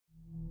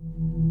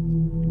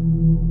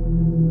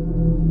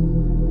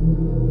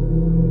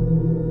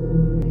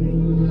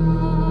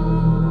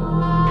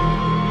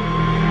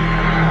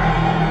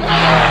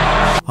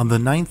On the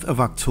 9th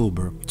of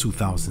October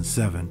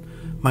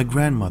 2007, my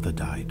grandmother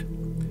died.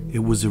 It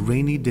was a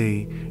rainy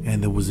day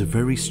and there was a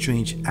very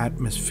strange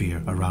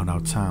atmosphere around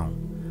our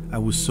town. I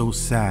was so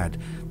sad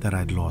that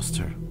I'd lost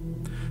her.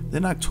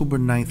 Then October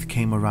 9th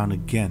came around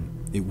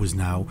again. It was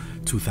now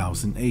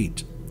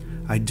 2008.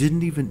 I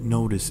didn't even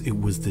notice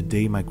it was the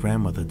day my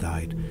grandmother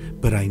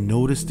died, but I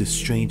noticed this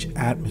strange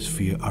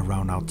atmosphere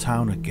around our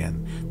town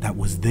again that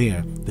was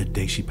there the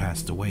day she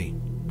passed away.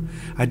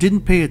 I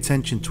didn't pay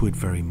attention to it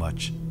very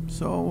much,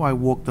 so I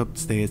walked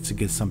upstairs to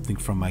get something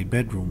from my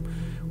bedroom.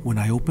 When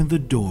I opened the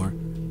door,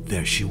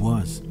 there she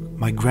was,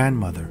 my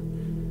grandmother.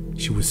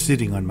 She was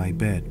sitting on my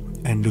bed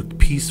and looked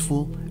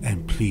peaceful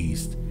and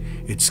pleased.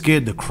 It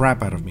scared the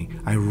crap out of me.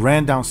 I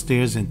ran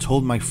downstairs and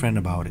told my friend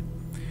about it.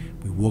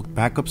 We walked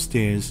back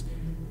upstairs,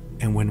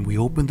 and when we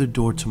opened the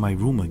door to my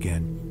room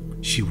again,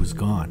 she was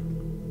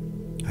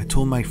gone. I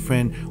told my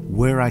friend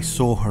where I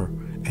saw her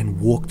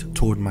and walked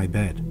toward my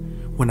bed.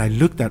 When I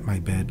looked at my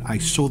bed, I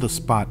saw the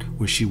spot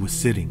where she was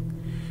sitting.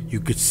 You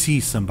could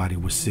see somebody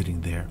was sitting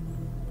there,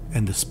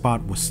 and the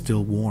spot was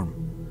still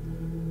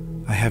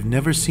warm. I have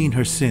never seen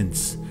her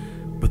since,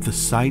 but the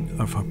sight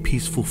of her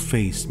peaceful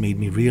face made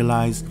me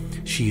realize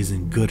she is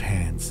in good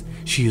hands.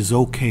 She is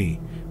okay,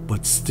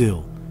 but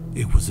still,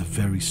 it was a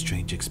very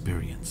strange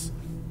experience.